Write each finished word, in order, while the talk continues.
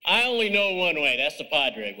I only know one way. That's the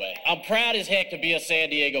Padre way. I'm proud as heck to be a San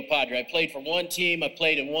Diego Padre. I played for one team. I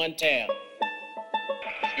played in one town.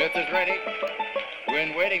 Smith is ready.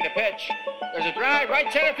 Wynn waiting to pitch. There's a drive,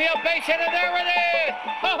 right center field, base hit, and there it is!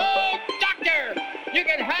 Ho-ho, doctor! You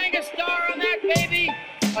can hang a star on that, baby!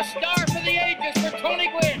 A star for the ages for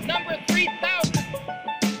Tony Gwynn, number 3,000.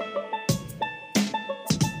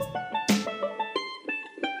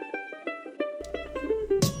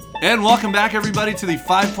 And welcome back, everybody, to the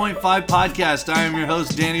 5.5 podcast. I am your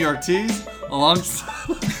host, Danny Ortiz, alongside...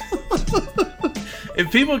 If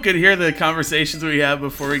people could hear the conversations we have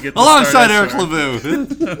before we get alongside Eric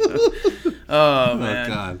LeVou. Oh, man.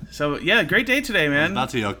 Oh, God. So, yeah, great day today, man. Not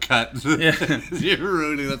to yell cut. Yeah. You're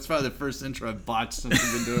ruining. That's probably the first intro I've botched since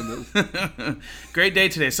we've been doing this. Great day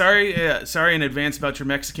today. Sorry in advance about your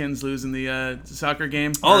Mexicans losing the soccer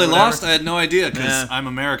game. Oh, they lost? I had no idea because Yeah. I'm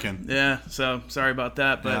American. Yeah, so sorry about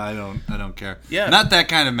that. But Yeah, I don't care. Yeah. Not that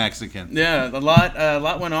kind of Mexican. yeah, a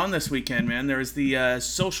lot went on this weekend, man. There was the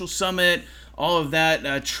social summit. All of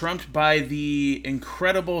that trumped by the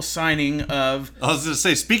incredible signing of... I was going to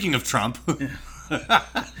say, speaking of Trump...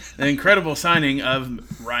 the incredible signing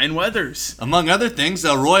of Ryan Weathers. Among other things,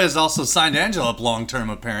 Roy has also signed Angela up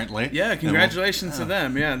long-term, apparently. Yeah, congratulations to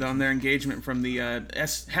them. Yeah, on their engagement from the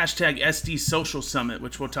hashtag SD Social Summit,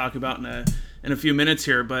 which we'll talk about in a few minutes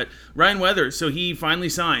here. But Ryan Weathers, so he finally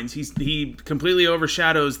signs. He completely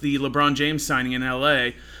overshadows the LeBron James signing in LA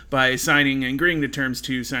by signing and agreeing to terms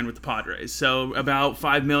to sign with the Padres. So about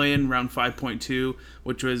 $5 million, around 5.2,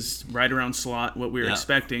 which was right around slot what we were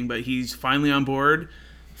expecting. But he's finally on board,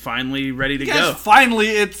 finally ready to go. Finally,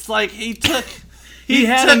 it's like he took... He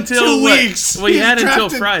had took until 2 weeks. Well, he had until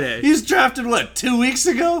Friday. He was drafted, 2 weeks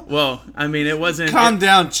ago? Well, I mean, it wasn't... Calm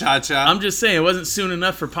down, Cha-Cha. I'm just saying, it wasn't soon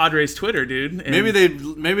enough for Padres Twitter, dude. And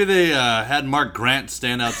Maybe they had Mark Grant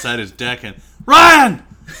stand outside his deck and... Ryan!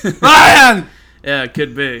 Ryan! Yeah, it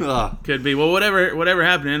could be. Ugh. Could be. Well, whatever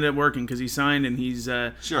happened ended up working because he signed and he's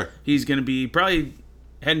Sure. He's going to be probably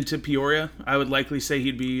heading to Peoria. I would likely say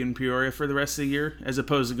he'd be in Peoria for the rest of the year as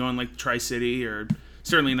opposed to going like Tri-City or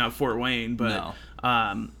certainly not Fort Wayne, but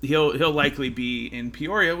he'll likely be in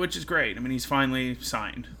Peoria, which is great. I mean, he's finally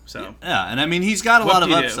signed. So Yeah, and I mean, he's got a lot of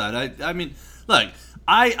Whoop-de-doo. upside. I mean, look,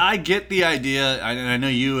 I get the idea, and I know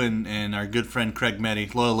you and our good friend Craig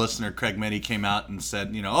Meddy, loyal listener Craig Meddy, came out and said,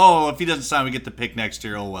 if he doesn't sign, we get the pick next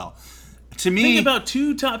year. Oh, well. To me... Think about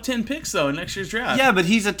 2 top 10 picks, though, in next year's draft. Yeah, but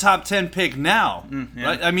he's a top 10 pick now. yeah.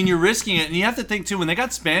 Right? I mean, you're risking it. And you have to think, too, when they got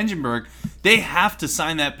Spangenberg, they have to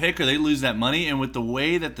sign that pick or they lose that money. And with the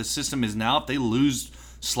way that the system is now, if they lose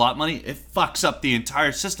slot money, it fucks up the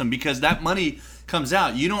entire system because that money comes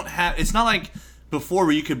out. You don't have... It's not like before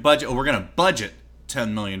where you could budget, we're going to budget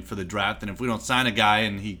 $10 million for the draft. And if we don't sign a guy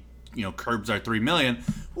and he... curbs our $3 million,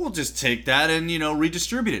 we'll just take that and,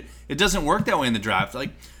 redistribute it. It doesn't work that way in the draft.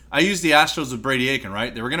 Like, I used the Astros with Brady Aiken,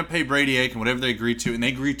 right? They were going to pay Brady Aiken whatever they agreed to, and they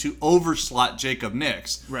agreed to overslot Jacob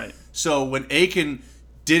Nix. Right. So when Aiken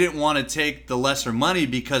didn't want to take the lesser money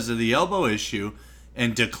because of the elbow issue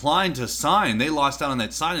and declined to sign, they lost out on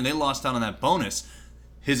that sign and they lost out on that bonus.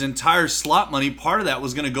 His entire slot money, part of that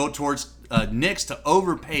was going to go towards Nix to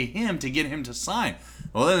overpay him to get him to sign.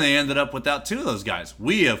 Well, then they ended up without 2 of those guys.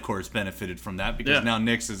 We, of course, benefited from that because now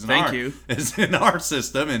Nix is in our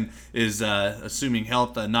system and is assuming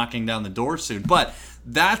health, knocking down the door soon. But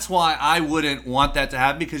that's why I wouldn't want that to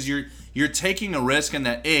happen because you're taking a risk in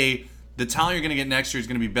that, A, the talent you're going to get next year is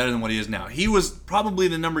going to be better than what he is now. He was probably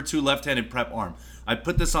the number 2 left-handed prep arm. I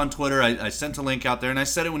put this on Twitter. I sent a link out there, and I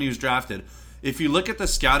said it when he was drafted. If you look at the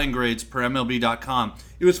scouting grades per MLB.com,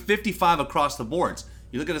 it was 55 across the boards.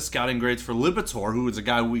 You look at the scouting grades for Liberatore, who was a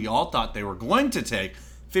guy we all thought they were going to take,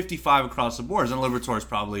 55 across the boards. And Liberatore's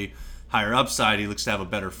probably higher upside. He looks to have a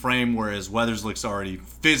better frame, whereas Weathers looks already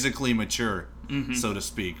physically mature, so to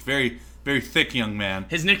speak. Very, very thick young man.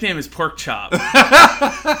 His nickname is Pork Chop.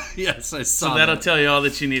 Yes, I saw So that'll tell you all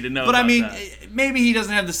that you need to know But about I mean, that. maybe he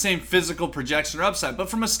doesn't have the same physical projection or upside. But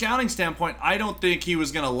from a scouting standpoint, I don't think he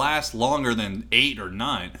was going to last longer than 8 or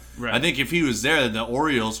 9. Right. I think if he was there, the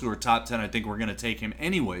Orioles, who are top 10, I think we're going to take him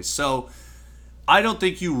anyway. So I don't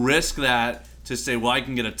think you risk that to say, well, I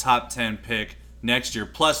can get a top 10 pick next year,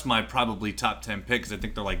 plus my probably top 10 pick, because I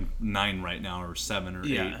think they're like 9 right now, or 7 or 8.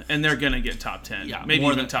 Yeah, and they're going to get top 10. Yeah, maybe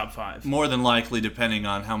more even than- top 5. More than likely, depending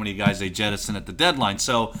on how many guys they jettison at the deadline.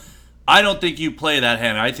 So I don't think you play that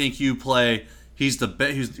hand. I think you play, he's the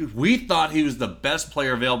best. We thought he was the best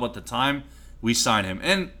player available at the time. We signed him.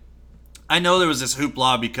 And I know there was this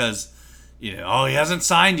hoopla because, he hasn't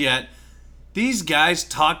signed yet. These guys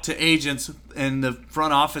talk to agents and the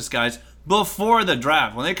front office guys before the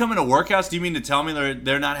draft. When they come into workouts, do you mean to tell me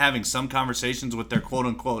they're not having some conversations with their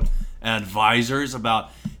quote-unquote advisors about,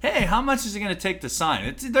 hey, how much is it going to take to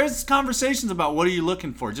sign? There's conversations about what are you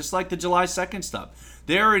looking for, just like the July 2nd stuff.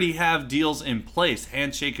 They already have deals in place,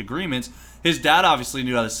 handshake agreements. His dad obviously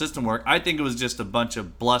knew how the system worked. I think it was just a bunch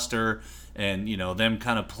of bluster and, them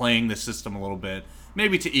kind of playing the system a little bit,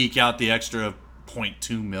 maybe to eke out the extra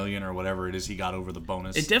 $0.2 million or whatever it is he got over the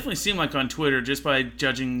bonus. It definitely seemed like on Twitter, just by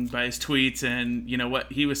judging by his tweets and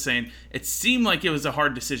what he was saying, it seemed like it was a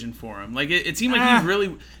hard decision for him. Like it seemed like he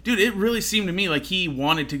really, dude, it really seemed to me like he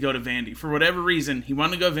wanted to go to Vandy for whatever reason. He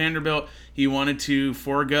wanted to go to Vanderbilt. He wanted to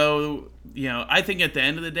forego. I think at the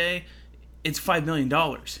end of the day, it's $5 million.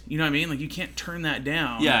 You know what I mean? Like, you can't turn that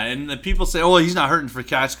down. Yeah, and the people say, oh, well, he's not hurting for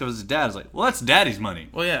cash because his dad. It's like, well, that's daddy's money.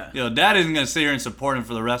 Well, yeah. Dad isn't going to sit here and support him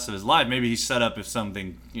for the rest of his life. Maybe he's set up if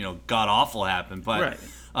something, god-awful happened. But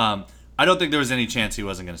right. I don't think there was any chance he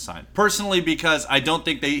wasn't going to sign. Personally, because I don't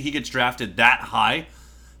think he gets drafted that high,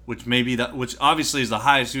 which obviously is the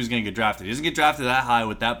highest he was going to get drafted. He doesn't get drafted that high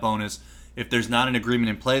with that bonus if there's not an agreement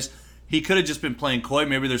in place. He could have just been playing coy.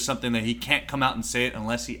 Maybe there's something that he can't come out and say it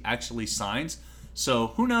unless he actually signs. So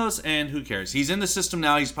who knows and who cares? He's in the system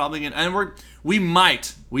now. He's probably going to... And we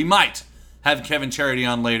might have Kevin Charity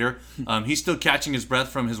on later. He's still catching his breath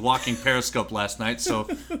from his walking periscope last night, so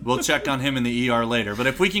we'll check on him in the ER later. But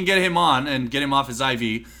if we can get him on and get him off his IV,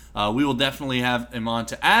 we will definitely have him on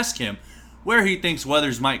to ask him where he thinks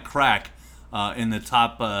Weathers might crack in the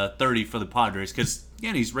top 30 for the Padres. Because,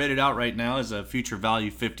 again, he's rated out right now as a future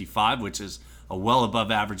value 55, which is a well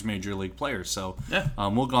above average major league player. So yeah.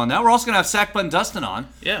 We'll go on that. We're also going to have Sack Button Dustin on.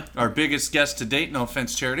 Yeah. Our biggest guest to date. No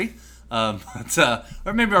offense, Charity. Or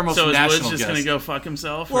maybe our most national guest. So is Woods just going to go fuck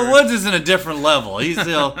himself? Well, Woods is in a different level. He's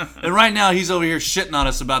and right now he's over here shitting on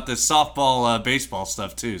us about this softball, baseball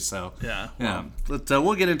stuff too. So yeah. But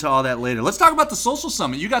we'll get into all that later. Let's talk about the Social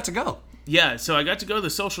Summit. You got to go. Yeah, so I got to go to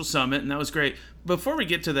the Social Summit, and that was great. Before we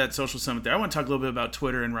get to that Social Summit there, I want to talk a little bit about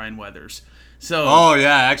Twitter and Ryan Weathers. So,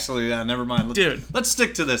 Never mind. Let's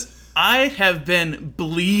stick to this. I have been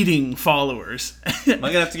bleeding followers. Am I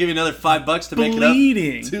gonna have to give you another $5 to make it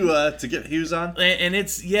up to get Hughes on? And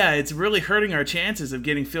it's really hurting our chances of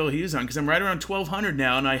getting Phil Hughes on because I'm right around 1,200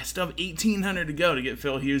 now, and I still have 1,800 to go to get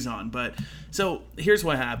Phil Hughes on. But so here's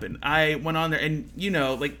what happened. I went on there, and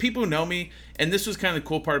people know me, and this was kind of the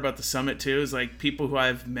cool part about the summit too. Is like people who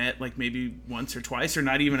I've met like maybe once or twice, or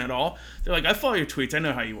not even at all. They're like, I follow your tweets. I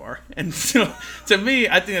know how you are, and so to me,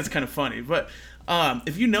 I think that's kind of funny, but.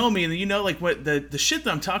 If you know me and you know like what the shit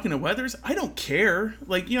that I'm talking to Weathers, I don't care.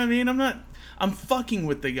 Like, you know what I mean? I'm fucking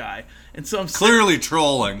with the guy. And so I'm clearly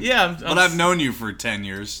trolling. Yeah. But I've known you for 10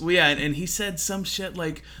 years. Well, yeah, and he said some shit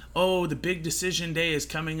like, oh, the big decision day is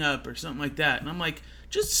coming up or something like that. And I'm like,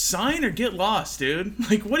 just sign or get lost, dude.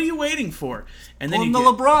 Like, what are you waiting for? And then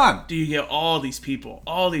LeBron. Do you get all these people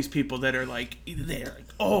that are like,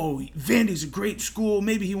 oh, Vandy's a great school.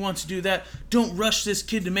 Maybe he wants to do that. Don't rush this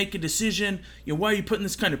kid to make a decision. Why are you putting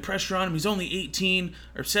this kind of pressure on him? He's only 18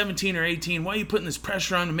 or 17 or 18. Why are you putting this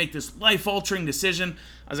pressure on him to make this life-altering decision?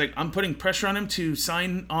 I was like, I'm putting pressure on him to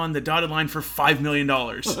sign on the dotted line for $5 million.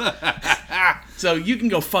 So you can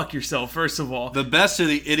go fuck yourself, first of all. The best are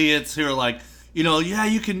the idiots who are like, you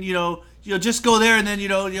can, just go there and then,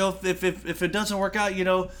 if it doesn't work out,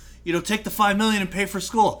 take the $5 million and pay for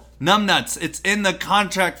school. Numbnuts. It's in the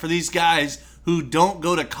contract for these guys who don't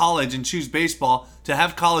go to college and choose baseball to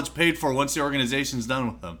have college paid for once the organization's done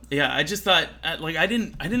with them. Yeah, I just thought, I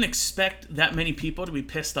didn't expect that many people to be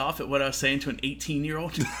pissed off at what I was saying to an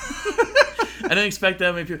 18-year-old. I didn't expect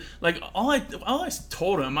that many people. Like, all I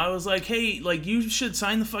told him, I was like, hey, like, you should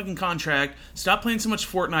sign the fucking contract, stop playing so much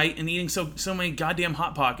Fortnite and eating so many goddamn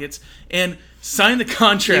Hot Pockets, and sign the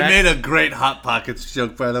contract. You made a great Hot Pockets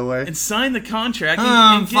joke, by the way. And sign the contract.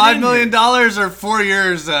 And $5 million or 4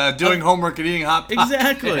 years doing homework and eating Hot Pockets.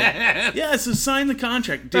 Exactly. Yeah, so sign the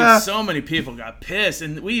contract. Dude, so many people got pissed,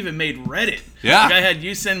 and we even made Reddit. Yeah. Like, I had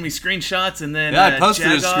you send me screenshots, and then I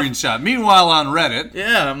posted a screenshot. Meanwhile, on Reddit.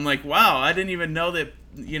 Yeah, I'm like, wow, I didn't even know that,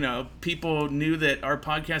 people knew that our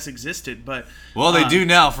podcast existed. But well, they do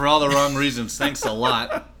now for all the wrong reasons. Thanks a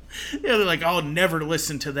lot. Yeah, they're like, I'll never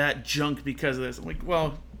listen to that junk because of this. I'm like,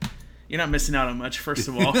 well, you're not missing out on much, first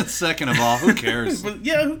of all. Second of all, who cares? But,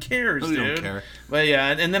 yeah, who cares, dude? Don't care. But yeah,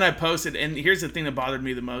 and then I posted, and here's the thing that bothered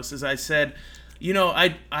me the most is I said,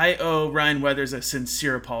 I owe Ryan Weathers a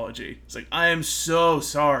sincere apology. It's like, I am so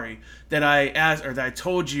sorry that I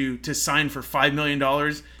told you to sign for $5 million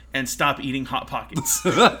and stop eating Hot Pockets.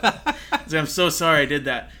 I'm so sorry I did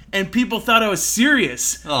that. and people thought I was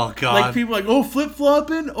serious. Oh, God. Like, people like, oh,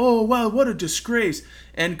 flip-flopping? Oh, wow, what a disgrace.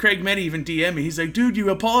 And Craig Meddy even DM'd me. He's like, dude, you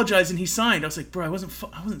apologized, and he signed. I was like, bro, I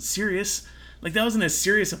wasn't serious. Like, that wasn't a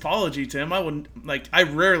serious apology to him. I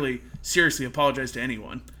rarely seriously apologize to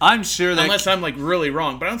anyone. I'm sure that... Unless I'm, like, really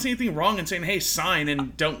wrong. But I don't see anything wrong in saying, hey, sign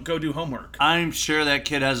and don't go do homework. I'm sure that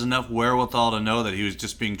kid has enough wherewithal to know that he was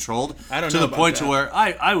just being trolled. I don't to know the about point that. to where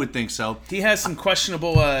I would think so. He has some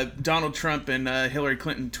questionable Donald Trump and Hillary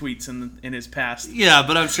Clinton tweets in his past. Yeah,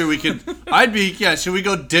 but I'm sure we could... should we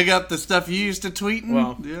go dig up the stuff you used to tweet?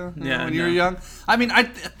 When you were young? I mean,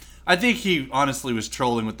 I think he honestly was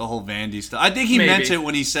trolling with the whole Vandy stuff. I think he meant it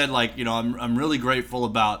when he said, like, you know, I'm really grateful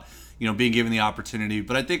about, you know, being given the opportunity.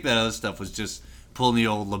 But I think that other stuff was just pulling the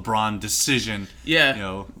old LeBron decision. Yeah. You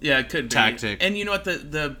know, yeah, it could be. Tactic. And you know what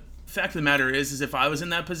the fact of the matter is if I was in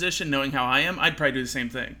that position, knowing how I am, I'd probably do the same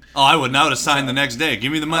thing. Oh, I would. I would have signed the next day.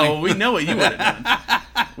 Give me the money. Oh, we know what you would have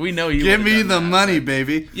done. We know you. Give me done the that. money,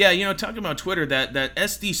 baby. Yeah, you know, talking about Twitter, that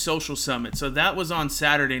SD Social Summit. So that was on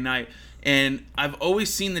Saturday night. And I've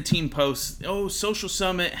always seen the team post, oh, Social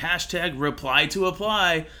Summit, # reply to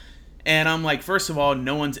apply. And I'm like, first of all,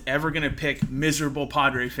 no one's ever going to pick miserable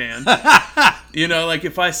Padre fan. You know, like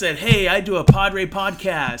if I said, hey, I do a Padre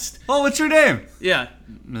podcast. Oh, what's your name? Yeah.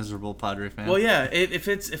 Miserable Padre fan. Well, yeah,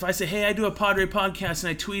 if I say, hey, I do a Padre podcast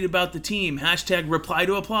and I tweet about the team, # reply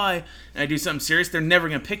to apply, and I do something serious, they're never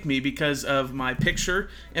going to pick me because of my picture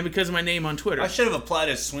and because of my name on Twitter. I should have applied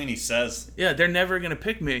as Sweeney says. Yeah, they're never going to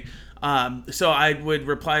pick me. So I would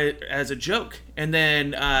reply as a joke. And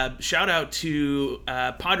then shout out to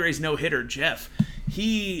Padres no-hitter, Jeff.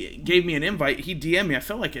 He gave me an invite. He DM'd me. I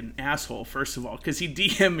felt like an asshole, first of all, because he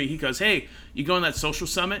DM'd me. He goes, hey, you going to that Social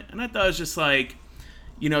Summit? And I thought it was just like,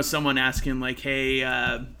 you know, someone asking like, hey,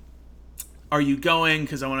 are you going?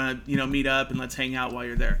 Because I want to, you know, meet up and let's hang out while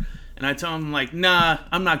you're there. And I told him, like, nah,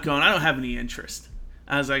 I'm not going. I don't have any interest.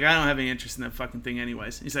 I was like, I don't have any interest in that fucking thing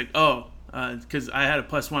anyways. He's like, oh, because I had a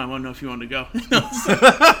 +1. I want to know if you wanted to go.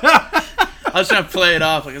 I was trying to play it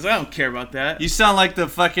off. Like, I don't care about that. You sound like the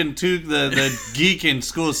fucking the geek in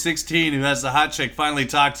School 16 who has the hot chick finally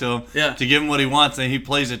talk to him to give him what he wants, and he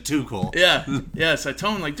plays it too cool. Yeah. Yeah, so I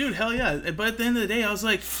told him, like, dude, hell yeah. But at the end of the day, I was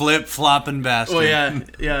like... Flip-flopping bastard. Well,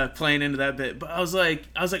 yeah, playing into that bit. But I was like,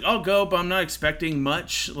 I'll go, but I'm not expecting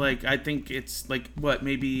much. Like, I think it's, like, what,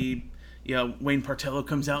 maybe... Yeah, Wayne Partello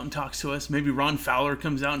comes out and talks to us. Maybe Ron Fowler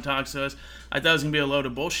comes out and talks to us. I thought it was going to be a load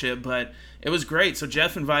of bullshit, but it was great. So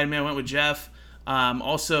Jeff invited me. I went with Jeff.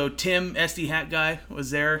 Also, Tim, SD Hat Guy,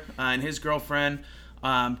 was there, and his girlfriend.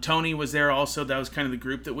 Tony was there also. That was kind of the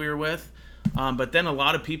group that we were with. But then a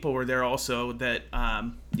lot of people were there also that,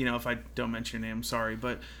 you know, if I don't mention your name, I'm sorry.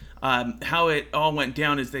 But how it all went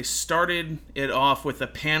down is they started it off with a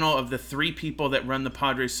panel of the 3 people that run the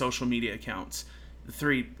Padres social media accounts. The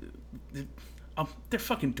 3... they're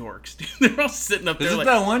fucking dorks, dude. They're all sitting up there. Isn't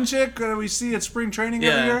that one chick that we see at spring training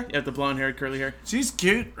every year? Yeah, the blonde hair, curly hair. She's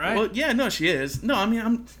cute, right? Well, yeah, no, she is. No, I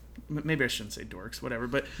mean, maybe I shouldn't say dorks, whatever.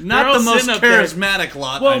 But not the most charismatic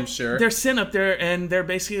lot, I'm sure. They're sitting up there and they're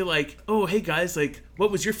basically like, "Oh, hey guys, like,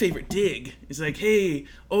 what was your favorite dig?" It's like, "Hey,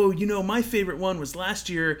 oh, you know, my favorite one was last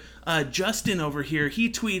year. Justin over here, he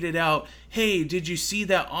tweeted out, hey, did you see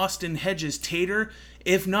that Austin Hedges tater?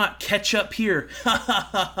 If not, catch up here."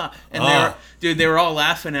 And they were all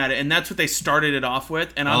laughing at it, and that's what they started it off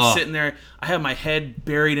with. And I'm sitting there, I have my head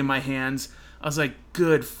buried in my hands. I was like,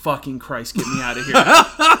 good fucking Christ, get me out of here.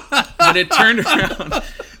 But it turned around.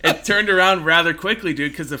 It turned around rather quickly,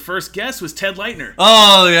 dude, because the first guest was Ted Leitner.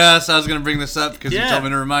 Oh, yes, I was going to bring this up because you told me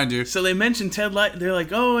to remind you. So they mentioned Ted Leitner. They're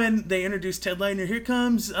like, oh, and they introduced Ted Leitner. Here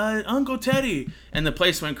comes Uncle Teddy. And the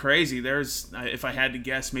place went crazy. There's, if I had to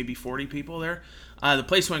guess, maybe 40 people there. The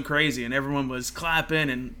place went crazy, and everyone was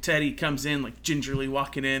clapping, and Teddy comes in, like, gingerly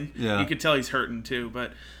walking in. Yeah. You could tell he's hurting, too.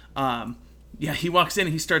 But, yeah, he walks in,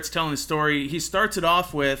 and he starts telling his story. He starts it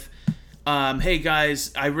off with, hey,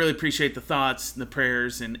 guys, I really appreciate the thoughts, and the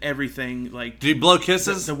prayers, and everything. Like, did he blow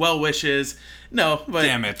kisses? The well wishes. No, but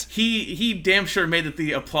damn it. He damn sure made that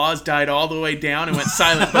the applause died all the way down and went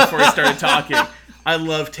silent before he started talking. I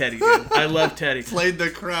love Teddy, dude. I love Teddy. Played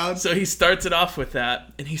the crowd. So he starts it off with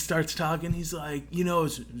that, and he starts talking. He's like, you know,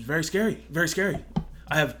 it's very scary, very scary.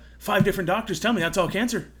 I have 5 different doctors tell me that's all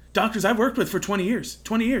cancer. Doctors I've worked with for 20 years.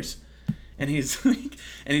 20 years. And he's like,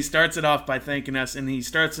 and he starts it off by thanking us, and he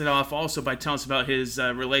starts it off also by telling us about his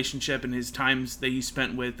relationship and his times that he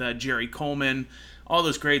spent with Jerry Coleman, all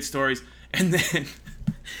those great stories. And then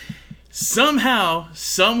somehow,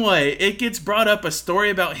 some way, it gets brought up a story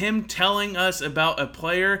about him telling us about a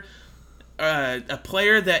player a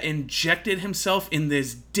player that injected himself in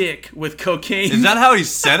this dick with cocaine. Is that how he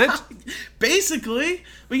said it? Basically.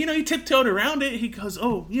 But, he tiptoed around it. He goes,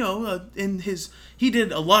 he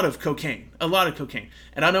did a lot of cocaine.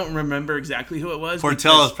 And I don't remember exactly who it was.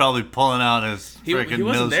 Portella's probably pulling out his freaking he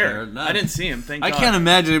wasn't nose there. hair. No. I didn't see him, thank I God. can't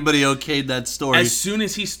imagine anybody okayed that story. As soon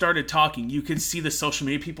as he started talking, you could see the social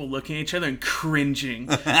media people looking at each other and cringing.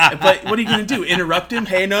 But what are you going to do? Interrupt him?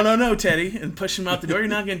 Hey, no, Teddy. And push him out the door? You're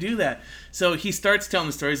not going to do that. So he starts telling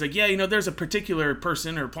the story. He's like, there's a particular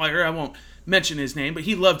person or player, I won't mention his name, but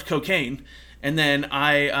he loved cocaine. And then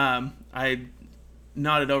I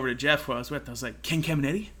nodded over to Jeff who I was with. I was like, Ken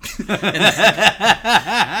Caminetti?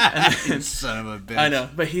 and then, son of a bitch. I know,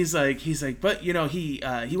 but he's like, but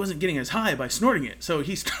he wasn't getting as high by snorting it. So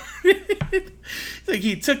he started,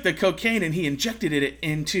 he took the cocaine and he injected it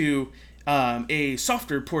into a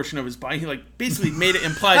softer portion of his body. He basically made it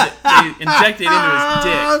imply that he injected it into his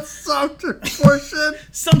dick. Softer portion?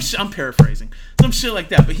 I'm paraphrasing. Some shit like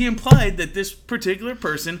that. But he implied that this particular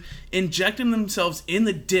person injected themselves in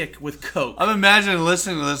the dick with coke. I'm imagining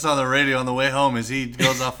listening to this on the radio on the way home as he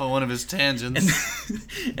goes off on one of his tangents.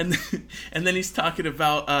 And then he's talking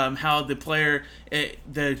about how the player,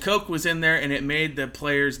 the coke was in there and it made the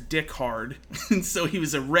player's dick hard. And so he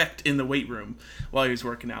was erect in the weight room while he was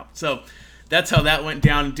working out. So that's how that went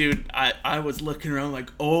down. Dude, I was looking around like,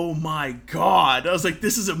 oh my God. I was like,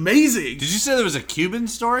 this is amazing. Did you say there was a Cuban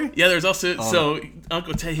story? Yeah, there's also, so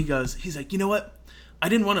Uncle Ted, he's like, you know what? I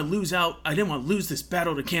didn't want to lose this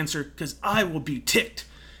battle to cancer because I will be ticked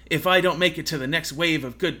if I don't make it to the next wave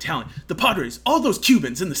of good talent. The Padres, all those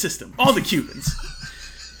Cubans in the system, all the Cubans.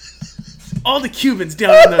 All the Cubans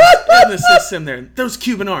down in the system there. Those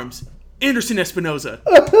Cuban arms. Anderson Espinosa.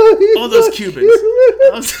 All those Cubans.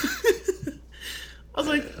 I was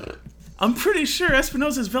like, I'm pretty sure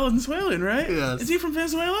Espinosa's Venezuelan, right? Yes. Is he from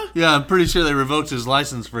Venezuela? Yeah, I'm pretty sure they revoked his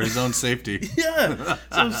license for his own safety. Yeah. So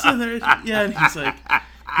I'm sitting there, and he's like,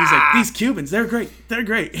 these Cubans, they're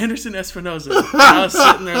great. Anderson Espinosa. And I was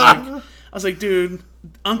sitting there I was like, dude,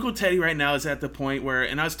 Uncle Teddy right now is at the point where,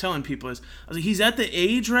 and I was telling people I was like, he's at the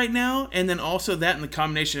age right now, and then also that in the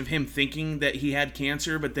combination of him thinking that he had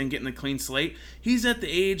cancer, but then getting a clean slate, he's at the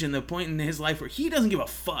age and the point in his life where he doesn't give a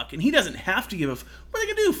fuck, and he doesn't have to give a what are they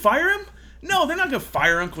going to do, fire him? No, they're not going to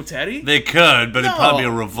fire Uncle Teddy. They could, but it'd probably be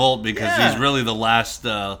a revolt because he's really the last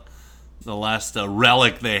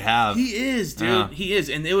relic they have. He is, dude. Yeah. He is,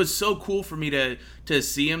 and it was so cool for me to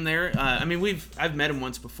see him there. I mean, I've met him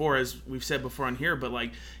once before, as we've said before on here, but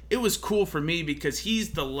it was cool for me because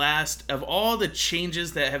he's the last of all the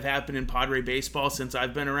changes that have happened in Padre baseball since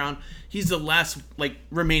I've been around. He's the last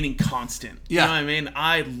remaining constant. Yeah. You know what I mean?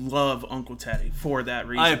 I love Uncle Teddy for that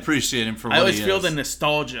reason. I appreciate him for what he is. I always feel the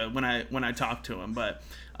nostalgia when I talk to him, but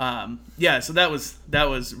so that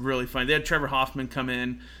was really fun. They had Trevor Hoffman come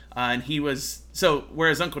in. And he was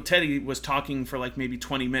whereas Uncle Teddy was talking for maybe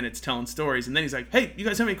 20 minutes telling stories, and then he's like, hey, you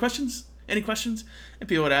guys have any questions? And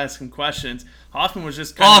people would ask him questions. Hoffman was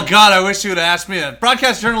just God, I wish you would have asked me a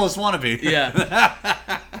broadcast journalist wannabe.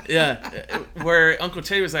 Yeah. Where Uncle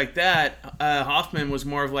Teddy was like that, Hoffman was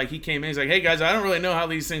more of he came in, he's like, hey guys, I don't really know how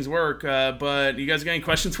these things work, but you guys got any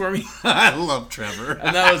questions for me? I love Trevor.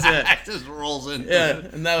 And that was it. Just rolls in. Yeah,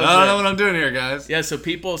 and that was I don't know what I'm doing here, guys. Yeah, so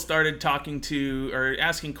people started talking to or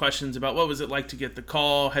asking questions about what was it like to get the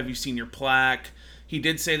call? Have you seen your plaque? He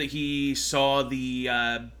did say that he saw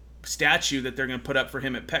the statue that they're going to put up for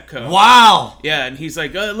him at Petco. Wow. Yeah, and he's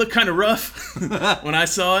like, it looked kind of rough when I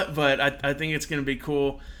saw it, but I think it's going to be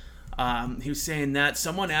cool. He was saying that.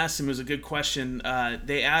 Someone asked him, it was a good question.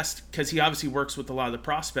 They asked, because he obviously works with a lot of the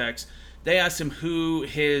prospects, they asked him who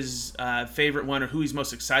his favorite one or who he's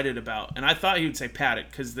most excited about. And I thought he would say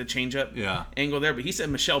Paddock because the changeup angle there, but he said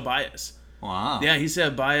Michel Baez. Wow. Yeah, he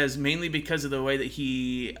said Baez mainly because of the way that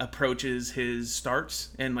he approaches his starts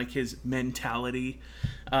and his mentality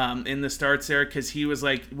in the starts there. Because he was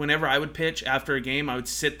whenever I would pitch after a game, I would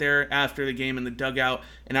sit there after the game in the dugout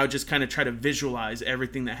and I would just kind of try to visualize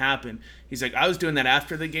everything that happened. He's like, I was doing that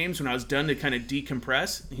after the games when I was done to kind of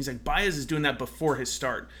decompress. He's like, Baez is doing that before his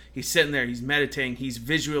start. He's sitting there, he's meditating, he's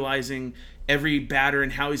visualizing every batter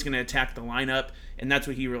and how he's going to attack the lineup. And that's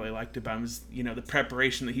what he really liked about him is, the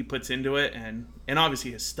preparation that he puts into it and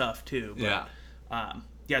obviously his stuff too. But,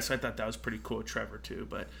 so I thought that was pretty cool with Trevor too.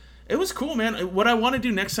 But It was cool, man. What I want to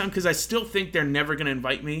do next time, because I still think they're never going to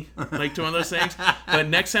invite me like to one of those things. But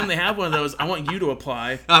next time they have one of those, I want you to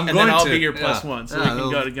apply, and then I'll be your plus one, so we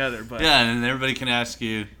can go together. But yeah, and everybody can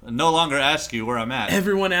no longer ask you where I'm at.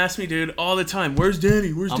 Everyone asks me, dude, all the time. Where's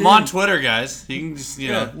Danny? I'm on Twitter, guys. You can just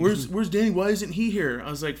Where's Danny? Why isn't he here? I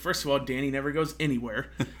was like, first of all, Danny never goes anywhere,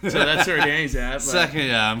 so that's where Danny's at. But,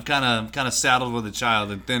 second, I'm kind of saddled with a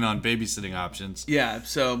child and thin on babysitting options. Yeah,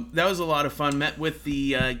 so that was a lot of fun. Met with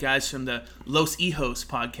the guys from the Los Hijos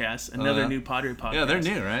podcast, another new Padre podcast. Yeah, they're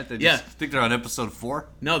new, right? I think they're on episode 4.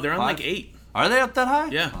 No, they're on 5? like 8. Are they up that high?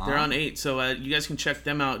 Yeah, they're on 8. So you guys can check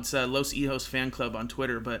them out. It's Los Hijos Fan Club on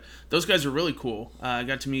Twitter. But those guys are really cool. I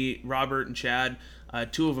got to meet Robert and Chad.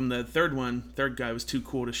 2 of them. The third guy was too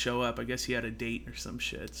cool to show up. I guess he had a date or some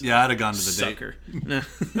shit. So yeah, I'd have gone to the sucker.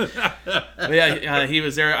 But yeah, he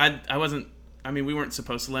was there. I wasn't. I mean, we weren't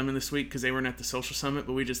supposed to let him in this week because they weren't at the social summit,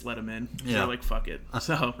 but we just let him in. Yeah. We're like, fuck it.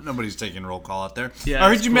 So nobody's taking roll call out there. Yeah, I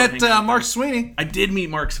heard you met Mark Sweeney. I did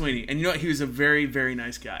meet Mark Sweeney, and you know what? He was a very, very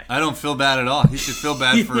nice guy. I don't feel bad at all. He should feel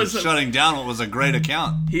bad for shutting down what was a great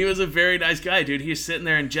account. He was a very nice guy, dude. He's sitting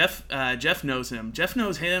there, and Jeff knows him. Jeff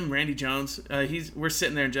knows him, Randy Jones. We're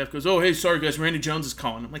sitting there, and Jeff goes, "Oh, hey, sorry guys, Randy Jones is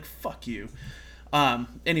calling." I'm like, "Fuck you."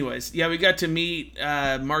 Anyways, yeah, we got to meet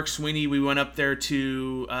Mark Sweeney. We went up there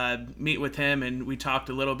to meet with him, and we talked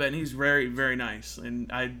a little bit, and he's very, very nice.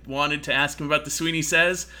 And I wanted to ask him about the Sweeney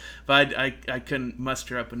Says, but I couldn't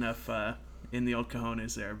muster up enough in the old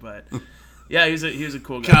cojones there. But yeah, he was a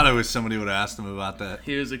cool guy. God, I wish somebody would have asked him about that.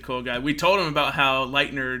 He was a cool guy. We told him about how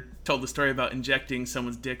Leitner told the story about injecting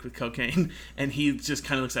someone's dick with cocaine, and he just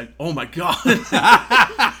kind of looks like, oh my God.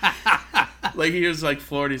 Like, he was like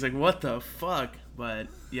floored. He's like, what the fuck? But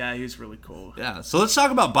yeah, he was really cool. Yeah, so let's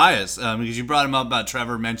talk about Baez, because you brought him up about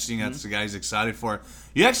Trevor mentioning that's the guy he's excited for.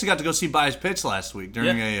 You actually got to go see Baez pitch last week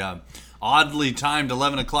during a oddly timed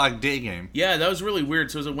 11 o'clock day game. Yeah, that was really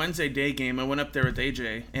weird. So it was a Wednesday day game. I went up there with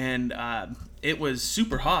AJ, and it was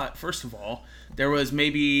super hot, first of all. There was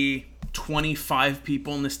maybe 25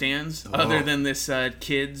 people in the stands, other than this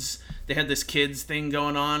kids. They had this kids thing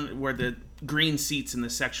going on where the green seats in the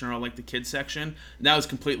section are all like the kids section. And that was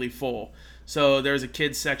completely full. So there was a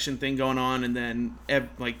kids section thing going on, and then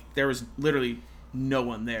there was literally no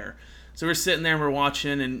one there. So we're sitting there and we're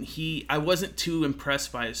watching, and I wasn't too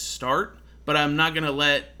impressed by his start, but I'm not going to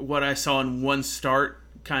let what I saw in one start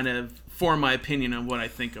kind of form my opinion on what I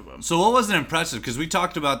think of him. So what wasn't impressive? Because we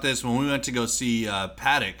talked about this when we went to go see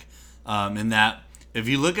Paddock, in that if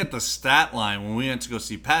you look at the stat line, when we went to go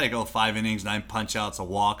see Paddock, 5 innings, 9 punch-outs, a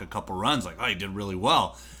walk, a couple runs, he did really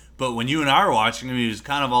well. But when you and I were watching him, he was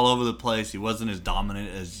kind of all over the place. He wasn't as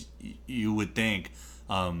dominant as you would think.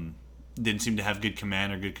 Didn't seem to have good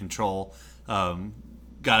command or good control. Got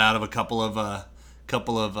out of a couple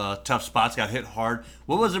of tough spots. Got hit hard.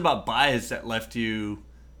 What was it about Baez that left you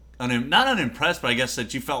not unimpressed, but I guess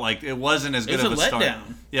that you felt like it wasn't as good of a start?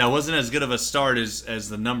 Letdown. Yeah, it wasn't as good of a start as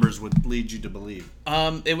the numbers would lead you to believe.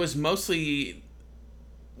 It was mostly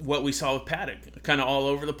what we saw with Paddock, kind of all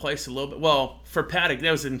over the place a little bit. Well, for Paddock, that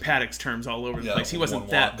was in Paddock's terms, all over the place. He wasn't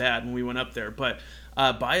that bad when we went up there, but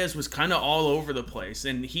Baez was kind of all over the place,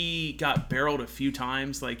 and he got barreled a few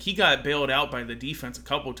times. Like, he got bailed out by the defense a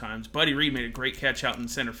couple times. Buddy Reed made a great catch out in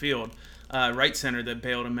center field, right center, that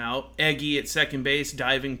bailed him out. Eggy at second base,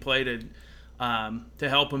 diving play to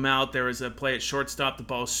help him out. There was a play at shortstop. The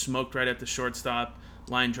ball smoked right at the shortstop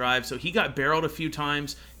line drive. So he got barreled a few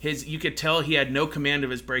times. You could tell he had no command of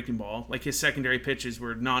his breaking ball. Like, his secondary pitches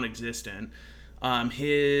were non-existent.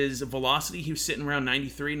 His velocity, he was sitting around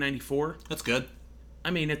 93, 94. That's good. I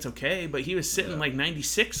mean, it's okay, but he was sitting like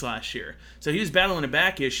 96 last year. So he was battling a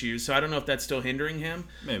back issue, so I don't know if that's still hindering him.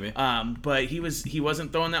 Maybe. But he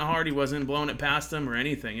wasn't throwing that hard. He wasn't blowing it past him or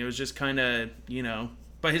anything. It was just kind of,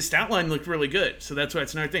 But his stat line looked really good. So that's why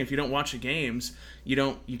it's another thing. If you don't watch the games,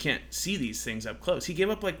 you can't see these things up close. He gave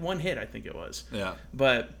up like 1 hit, I think it was. Yeah.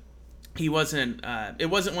 But he wasn't it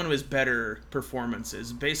wasn't one of his better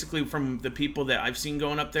performances. Basically, from the people that I've seen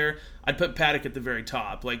going up there, I'd put Paddock at the very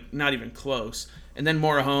top, like not even close. And then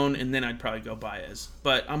Morahone, and then I'd probably go Baez.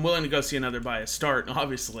 But I'm willing to go see another Baez start,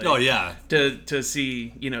 obviously. Oh, yeah. To see,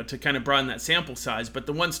 to kind of broaden that sample size. But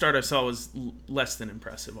the one start I saw was less than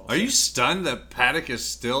impressive also. Are you stunned that Paddock is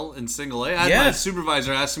still in single A? I had my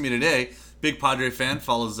supervisor asking me today, big Padre fan,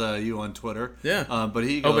 follows you on Twitter. Yeah. But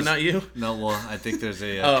he goes, but not you? No, well, I think there's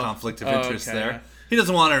a conflict of interest there. He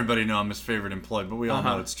doesn't want everybody to know I'm his favorite employee, but we all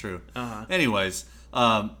know it's true. Anyways...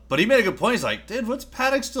 but he made a good point. He's like, dude, what's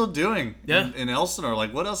Paddock still doing in Elsinore?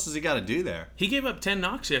 Like, what else has he got to do there? He gave up 10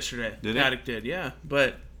 knocks yesterday. Did Paddock did, yeah.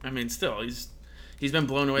 But, I mean, still, he's been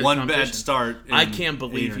blown away. One bad start. I can't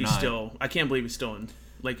believe he's still in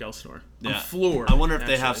Lake Elsinore. Yeah. I'm floored. I wonder if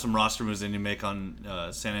they have actually. some roster moves they need to make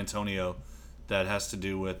on San Antonio that has to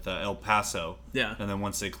do with El Paso. Yeah. And then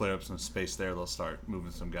once they clear up some space there, they'll start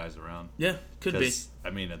moving some guys around. Yeah, could be. 'Cause, I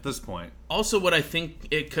mean, at this point, Also, what I think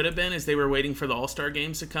it could have been is they were waiting for the All-Star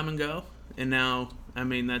games to come and go, and now, I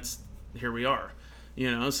mean, that's here we are,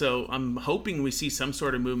 So I'm hoping we see some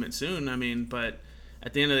sort of movement soon. I mean, but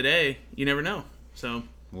at the end of the day, you never know. So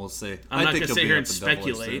we'll see. I'm not think going to he'll sit be here up and to Double A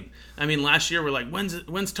speculate. soon. I mean, last year we're like, when's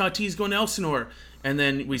Tatis going to Elsinore? And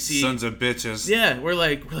then we see, Sons of bitches. yeah, we're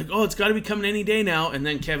like, oh, it's got to be coming any day now. And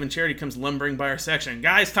then Kevin Charity comes lumbering by our section,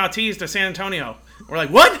 guys, Tatis to San Antonio. We're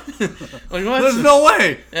like, what? Like what? There's no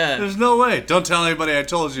way. Yeah. There's no way. Don't tell anybody I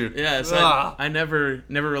told you. Yeah, so I never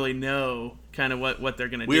really know kind of what they're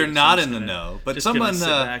gonna do. We are So not I'm just in the gonna- know, but just someone gonna sit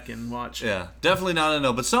back and watch. Yeah, definitely not in the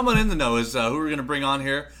know. But someone in the know is who we're going to bring on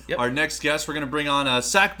here. Yep. Our next guest, we're going to bring on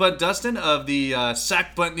Sack Butt Dustin of the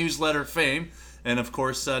Sack Butt newsletter fame, and of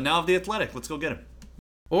course now of the Athletic. Let's go get him.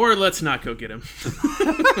 Or let's not go get him.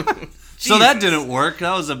 So that didn't work.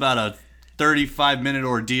 That was about a 35-minute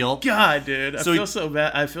ordeal. God, dude, I So feel so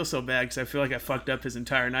bad. I feel so bad because I feel like I fucked up his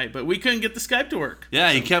entire night. But we couldn't get the Skype to work.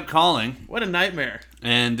 Yeah, he kept calling, What a nightmare.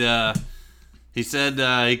 and he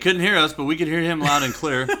said he couldn't hear us, but we could hear him loud and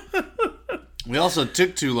clear. We also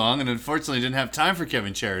took too long, and unfortunately didn't have time for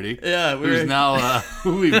Kevin Charity. Yeah, who's now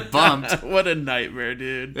who we bumped. What a nightmare,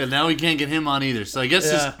 dude. And now we can't get him on either. So I guess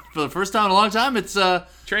Yeah. for the first time in a long time, it's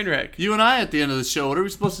Train wreck. you and I at the end of the show. What are we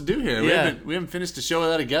supposed to do here? Yeah. We haven't finished a show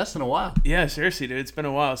without a guest in a while. Yeah, seriously, dude, it's been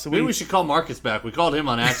a while. So Maybe we should call Marcus back. We called him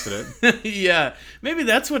on accident. yeah, maybe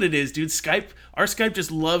that's what it is, dude. Our Skype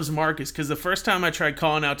just loves Marcus because the first time I tried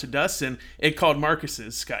calling out to Dustin, it called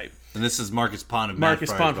Marcus's Skype. And this is Marcus Pond of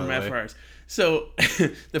Marcus Mad Pond Friars, from by the Mad way. Friars. So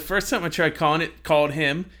the first time I tried calling it, called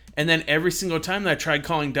him. And then every single time that I tried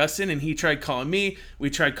calling Dustin and he tried calling me, we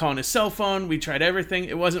tried calling his cell phone, we tried everything,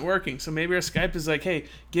 it wasn't working. So maybe our Skype is like, hey,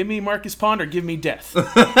 give me Marcus Pond or give me death.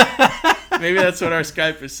 Maybe that's what our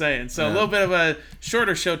Skype is saying. So a little bit of a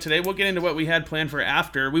shorter show today. We'll get into what we had planned for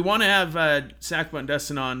after. We want to have Sackbutt and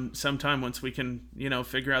Dustin on sometime once we can,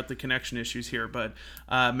 figure out the connection issues here. But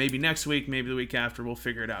maybe next week, maybe the week after, we'll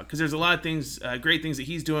figure it out. Because there's a lot of things, great things that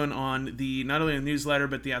he's doing on not only the newsletter,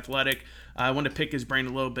 but the Athletic. I want to pick his brain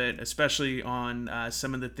a little bit, especially on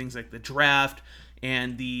some of the things like the draft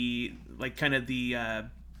and the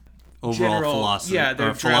Overall general philosophy. their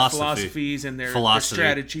draft philosophy. philosophies and their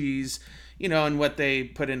strategies, and what they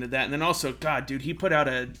put into that. And then also, God, dude, he put out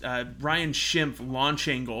a Ryan Schimpf launch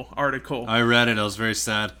angle article. I read it. I was very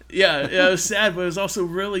sad. Yeah, it was sad, but it was also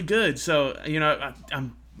really good. So,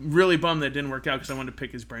 I'm really bummed that it didn't work out because I wanted to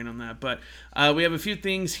pick his brain on that. But we have a few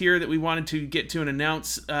things here that we wanted to get to and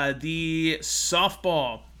announce. The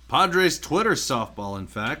softball. Padres Twitter softball, in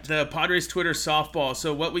fact. The Padres Twitter softball.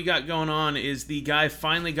 So what we got going on is the guy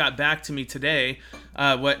finally got back to me today.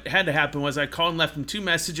 What had to happen was I called and left him 2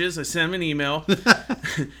 messages. I sent him an email,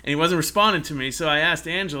 and he wasn't responding to me. So I asked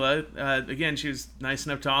Angela. Again, she was nice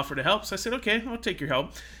enough to offer to help. So I said, okay, I'll take your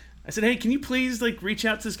help. I said, hey, can you please reach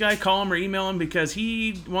out to this guy, call him or email him because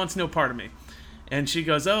he wants no part of me. And she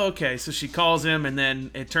goes, oh, okay. So she calls him, and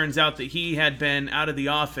then it turns out that he had been out of the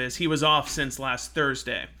office. He was off since last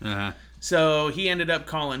Thursday. Uh-huh. So he ended up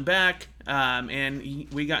calling back, and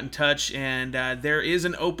we got in touch, and there is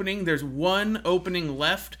an opening. There's one opening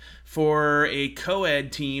left for a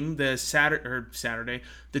co-ed team, the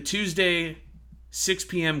Tuesday 6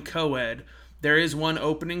 p.m. co-ed. There is one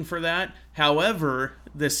opening for that. However,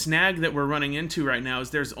 the snag that we're running into right now is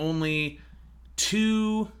there's only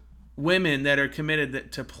 2 women that are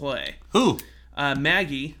committed to play. Who?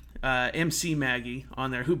 Maggie, MC Maggie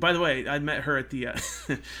on there, who, by the way, I met her at the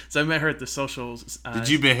so I met her at the socials. Did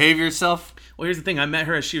you behave yourself? Well, here's the thing. I met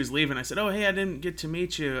her as she was leaving. I said, oh, hey, I didn't get to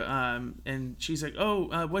meet you. And she's like,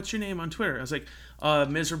 oh, what's your name on Twitter? I was like,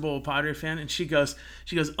 miserable Padre fan. And she goes,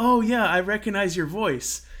 oh, yeah, I recognize your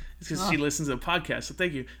voice. It's because she listens to the podcast, so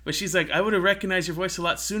thank you. But she's like, I would have recognized your voice a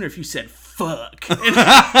lot sooner if you said fuck.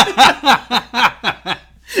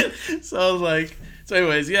 So I was like, so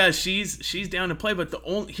anyways, yeah, she's down to play. But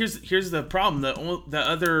here's the problem. The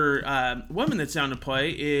other woman that's down to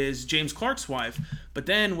play is James Clark's wife. But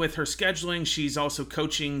then with her scheduling, she's also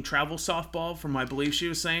coaching travel softball, from I believe she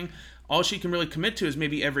was saying. All she can really commit to is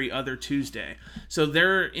maybe every other Tuesday. So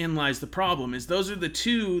therein lies the problem, is those are the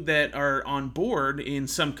 2 that are on board in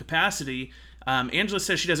some capacity. Angela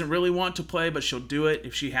says she doesn't really want to play, but she'll do it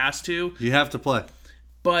if she has to. You have to play.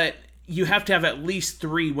 But you have to have at least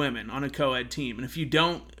 3 women on a co-ed team. And if you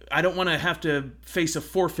don't, I don't want to have to face a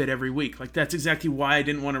forfeit every week. That's exactly why I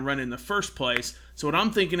didn't want to run in the first place. So what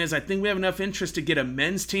I'm thinking is I think we have enough interest to get a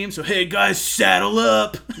men's team. So, hey, guys, saddle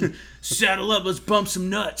up. Saddle up. Let's bump some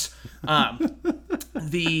nuts. I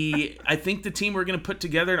think the team we're going to put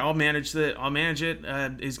together, and I'll manage it,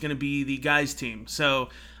 is going to be the guys' team. So...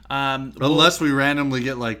 unless we randomly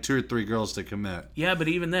get like 2 or 3 girls to commit. Yeah, but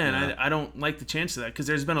even then, I don't like the chance of that because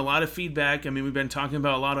there's been a lot of feedback. I mean, we've been talking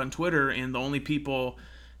about a lot on Twitter, and the only people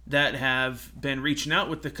that have been reaching out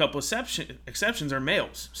with a couple exceptions are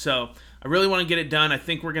males. So I really want to get it done. I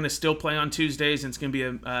think we're going to still play on Tuesdays, and it's going to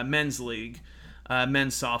be a men's league,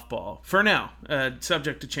 men's softball for now,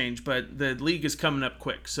 subject to change. But the league is coming up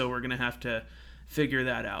quick, so we're going to have to figure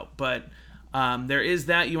that out. But there is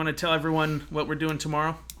that. You want to tell everyone what we're doing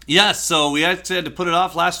tomorrow? Yes, so we actually had to put it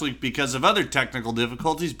off last week because of other technical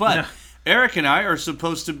difficulties, but Eric and I are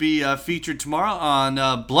supposed to be featured tomorrow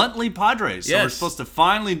on Bluntly Padres. So we're supposed to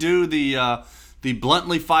finally do the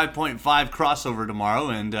Bluntly 5.5 crossover tomorrow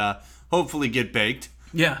and hopefully get baked.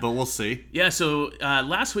 Yeah. But we'll see. Yeah, so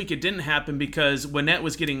last week it didn't happen because Winnett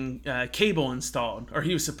was getting cable installed, or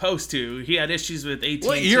he was supposed to. He had issues with AT&T.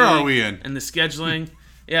 What year are we in? And the scheduling.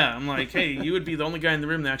 Yeah, I'm like, hey, you would be the only guy in the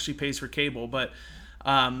room that actually pays for cable, but...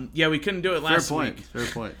 we couldn't do it last week. Fair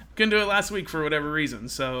point. Couldn't do it last week for whatever reason.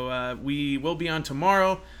 So we will be on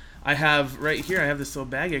tomorrow. I have right here, I have this little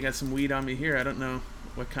bag. I got some weed on me here. I don't know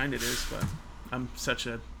what kind it is, but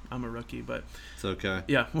I'm a rookie, but it's okay.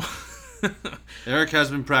 Yeah. Eric has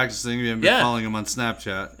been practicing. We haven't been following him on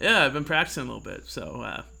Snapchat. Yeah, I've been practicing a little bit.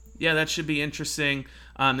 So that should be interesting.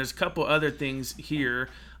 There's a couple other things here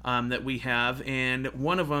that we have, and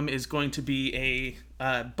one of them is going to be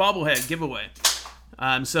a bobblehead giveaway.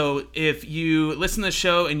 So if you listen to the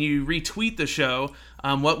show and you retweet the show,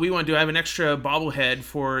 what we want to do, I have an extra bobblehead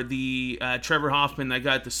for the Trevor Hoffman that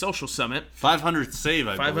got at the Social Summit. 500th save,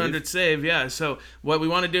 I believe. 500th save, yeah. So what we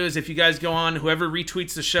want to do is if you guys go on, whoever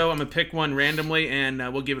retweets the show, I'm going to pick one randomly and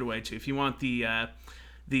we'll give it away to you. If you want the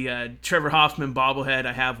Trevor Hoffman bobblehead,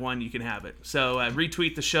 I have one. You can have it. So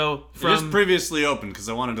retweet the show from... It was previously open because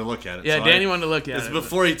I wanted to look at it. Yeah, so Danny wanted to look at it. It's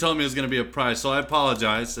before he told me it was going to be a prize, so I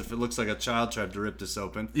apologize if it looks like a child tried to rip this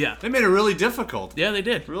open. Yeah. They made it really difficult. Yeah, they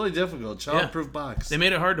did. Really difficult. Child-proof box. They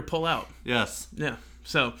made it hard to pull out. Yes. Yeah.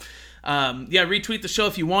 So... retweet the show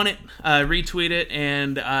if you want it. Retweet it,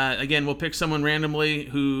 and again, we'll pick someone randomly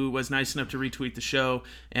who was nice enough to retweet the show,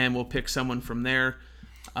 and we'll pick someone from there.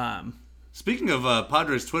 Speaking of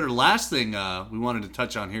Padres Twitter, last thing we wanted to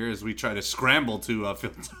touch on here as we try to scramble to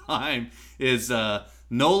fill time is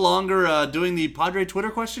no longer doing the Padre Twitter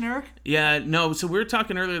question, Eric? Yeah, no. So we were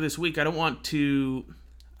talking earlier this week. I don't want to...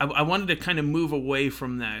 I wanted to kind of move away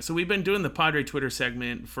from that. So we've been doing the Padre Twitter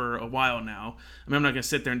segment for a while now. I mean, I'm not going to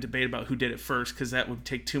sit there and debate about who did it first because that would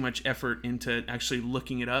take too much effort into actually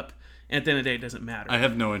looking it up. And at the end of the day, it doesn't matter. I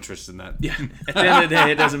have no interest in that. Yeah, at the end of the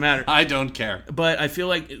day, it doesn't matter. I don't care. But I feel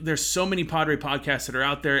like there's so many Padre podcasts that are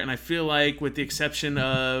out there, and I feel like with the exception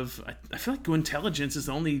of, I feel like Go Intelligence is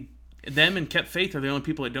the only, them and Kept Faith are the only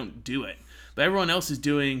people that don't do it. But everyone else is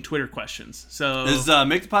doing Twitter questions. So is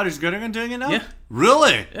Make the Padres Good Again doing it now? Yeah.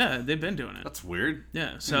 Really? Yeah, they've been doing it. That's weird.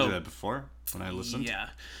 Yeah. So I didn't do that before when I listened. Yeah.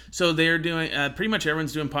 So they're doing pretty much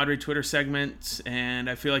everyone's doing Padre Twitter segments, and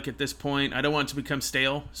I feel like at this point I don't want it to become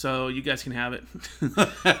stale. So you guys can have it.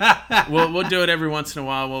 we'll do it every once in a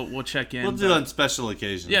while. We'll check in. We'll do it on special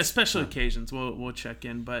occasions. Yeah, special occasions. We'll check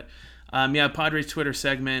in. But Padres Twitter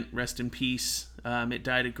segment. Rest in peace. It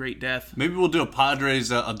died a great death. Maybe we'll do a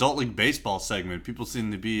Padres Adult League Baseball segment. People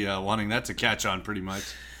seem to be wanting that to catch on pretty much.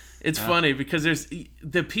 It's funny because there's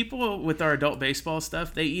the people with our adult baseball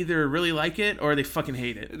stuff, they either really like it or they fucking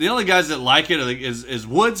hate it. The only guys that like it is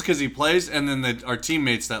Woods because he plays, and then our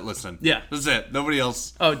teammates that listen. Yeah. That's it. Nobody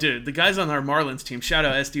else. Oh, dude, the guys on our Marlins team, shout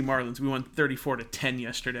out SD Marlins, we won 34-10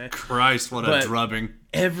 yesterday. Christ, what a drubbing.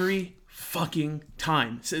 Every fucking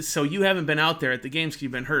time. So you haven't been out there at the games because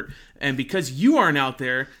you've been hurt. And because you aren't out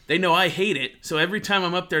there, they know I hate it. So every time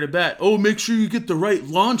I'm up there to bat, make sure you get the right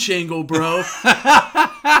launch angle, bro.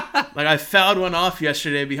 Like I fouled one off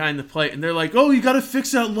yesterday behind the plate, and they're like, you got to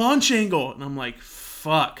fix that launch angle. And I'm like,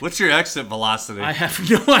 fuck. What's your exit velocity? I have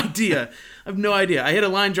no idea. I hit a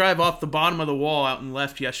line drive off the bottom of the wall out in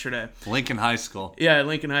left yesterday. Lincoln High School. Yeah,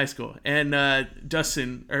 Lincoln High School. And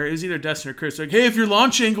Dustin, or it was either Dustin or Chris, like, hey, if your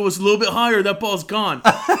launch angle was a little bit higher, that ball's gone.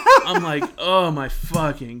 I'm like, oh my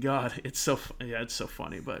fucking God. It's so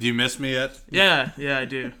funny. But do you miss me yet? Yeah, I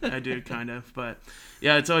do. I do, kind of. But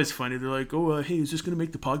yeah, it's always funny. They're like, hey, is this going to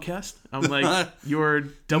make the podcast? I'm like, your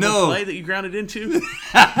double play that you grounded into? No.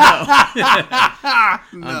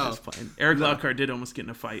 I'm just playing. Eric Lockhart did almost get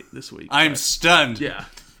in a fight this week. I'm stunned. Yeah.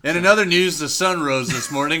 In another news, the sun rose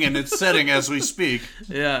this morning, and it's setting as we speak.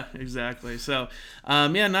 Yeah, exactly. So,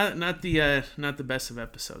 not the best of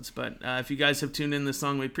episodes, but if you guys have tuned in this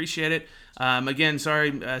long, we appreciate it. Again,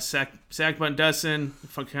 sorry, Sackbun Dustin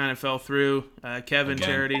kind of fell through. Kevin, Again.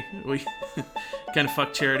 Charity, we kind of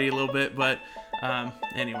fucked Charity a little bit, but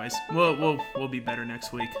anyways, we'll be better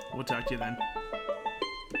next week. We'll talk to you then.